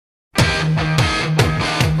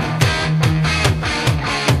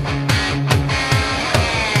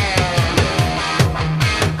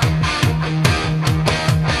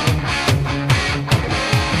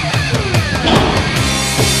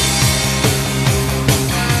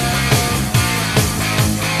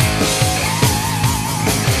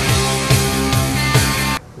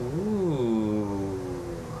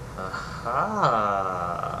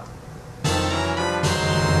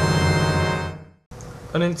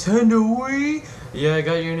A Nintendo Wii? Yeah, I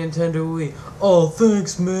got your Nintendo Wii. Oh,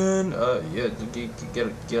 thanks, man. Yeah,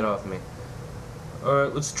 get off me.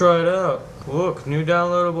 Alright, let's try it out. Look, new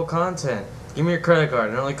downloadable content. Give me your credit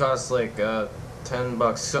card. It only costs like,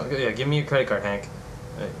 $10. So, yeah, give me your credit card, Hank.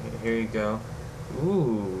 Here you go.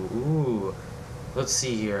 Ooh. Let's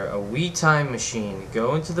see here. A Wii time machine.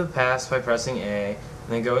 Go into the past by pressing A, and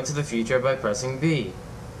then go into the future by pressing B.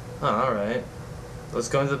 Oh, alright. Let's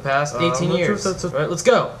go into the past 18 years. Alright, let's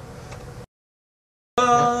go!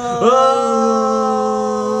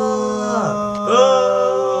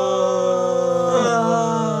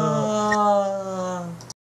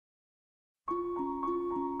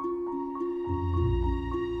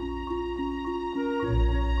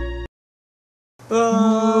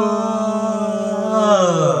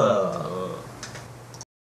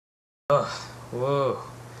 Whoa.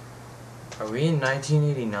 Are we in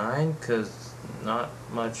 1989? Cause not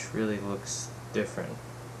much really looks different.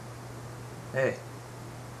 Hey,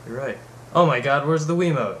 you're right. Oh my god, where's the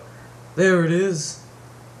Wiimote? There it is!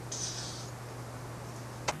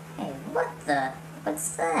 Hey, what's that? Oh,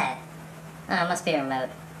 it must be a remote.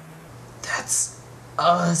 That's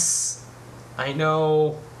us! I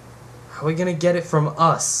know. How are we gonna get it from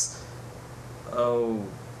us? Oh.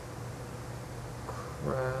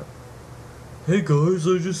 Crap. Hey guys,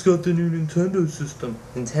 I just got the new Nintendo system.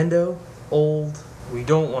 Nintendo? Old? We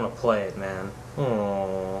don't want to play it, man.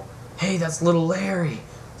 Aww. Hey, that's little Larry!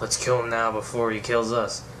 Let's kill him now before he kills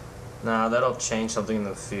us. Nah, that'll change something in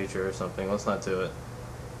the future or something. Let's not do it.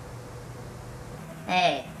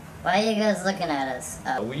 Hey, why are you guys looking at us?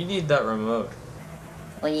 We need that remote.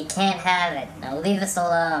 Well, you can't have it. Now leave us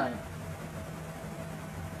alone.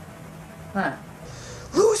 Huh.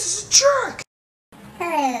 Lewis is a jerk!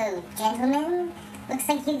 Hello, gentlemen. Looks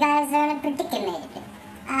like you guys are in a predicament.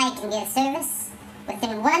 I can be of service.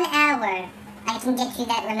 Within 1 hour, I can get you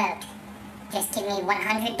that remote. Just give me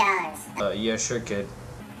 $100. Yeah, sure, kid.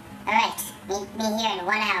 Alright, meet me here in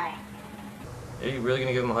 1 hour. Are you really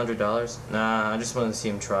gonna give him $100? Nah, I just wanted to see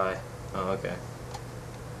him try. Oh, okay.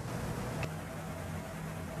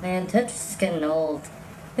 Man, Tetris is getting old.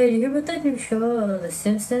 Hey, did you hear about that new show, The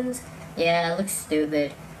Simpsons? Yeah, it looks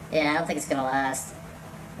stupid. Yeah, I don't think it's gonna last.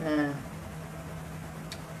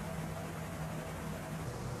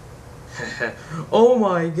 Oh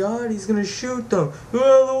my god, he's gonna shoot them! Get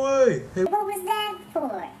out of the way! Hey. What was that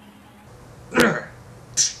for?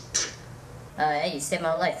 Hey, you saved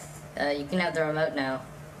my life. You can have the remote now.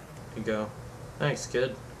 Here you go. Thanks,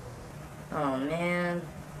 kid. Oh man,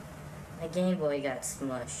 my Game Boy got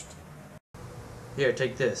smushed. Here,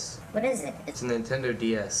 take this. What is it? It's a Nintendo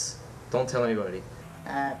DS. Don't tell anybody.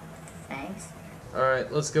 Thanks.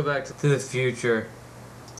 Alright, let's go back to the future.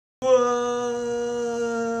 Whoa!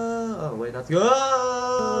 Oh, wait, not the.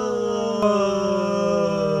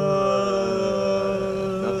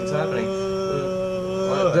 Nothing's happening.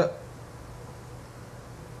 What?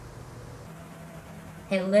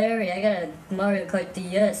 Hey Larry, I got a Mario Kart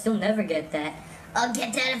DS. You'll never get that. I'll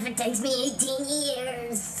get that if it takes me 18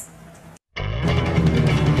 years.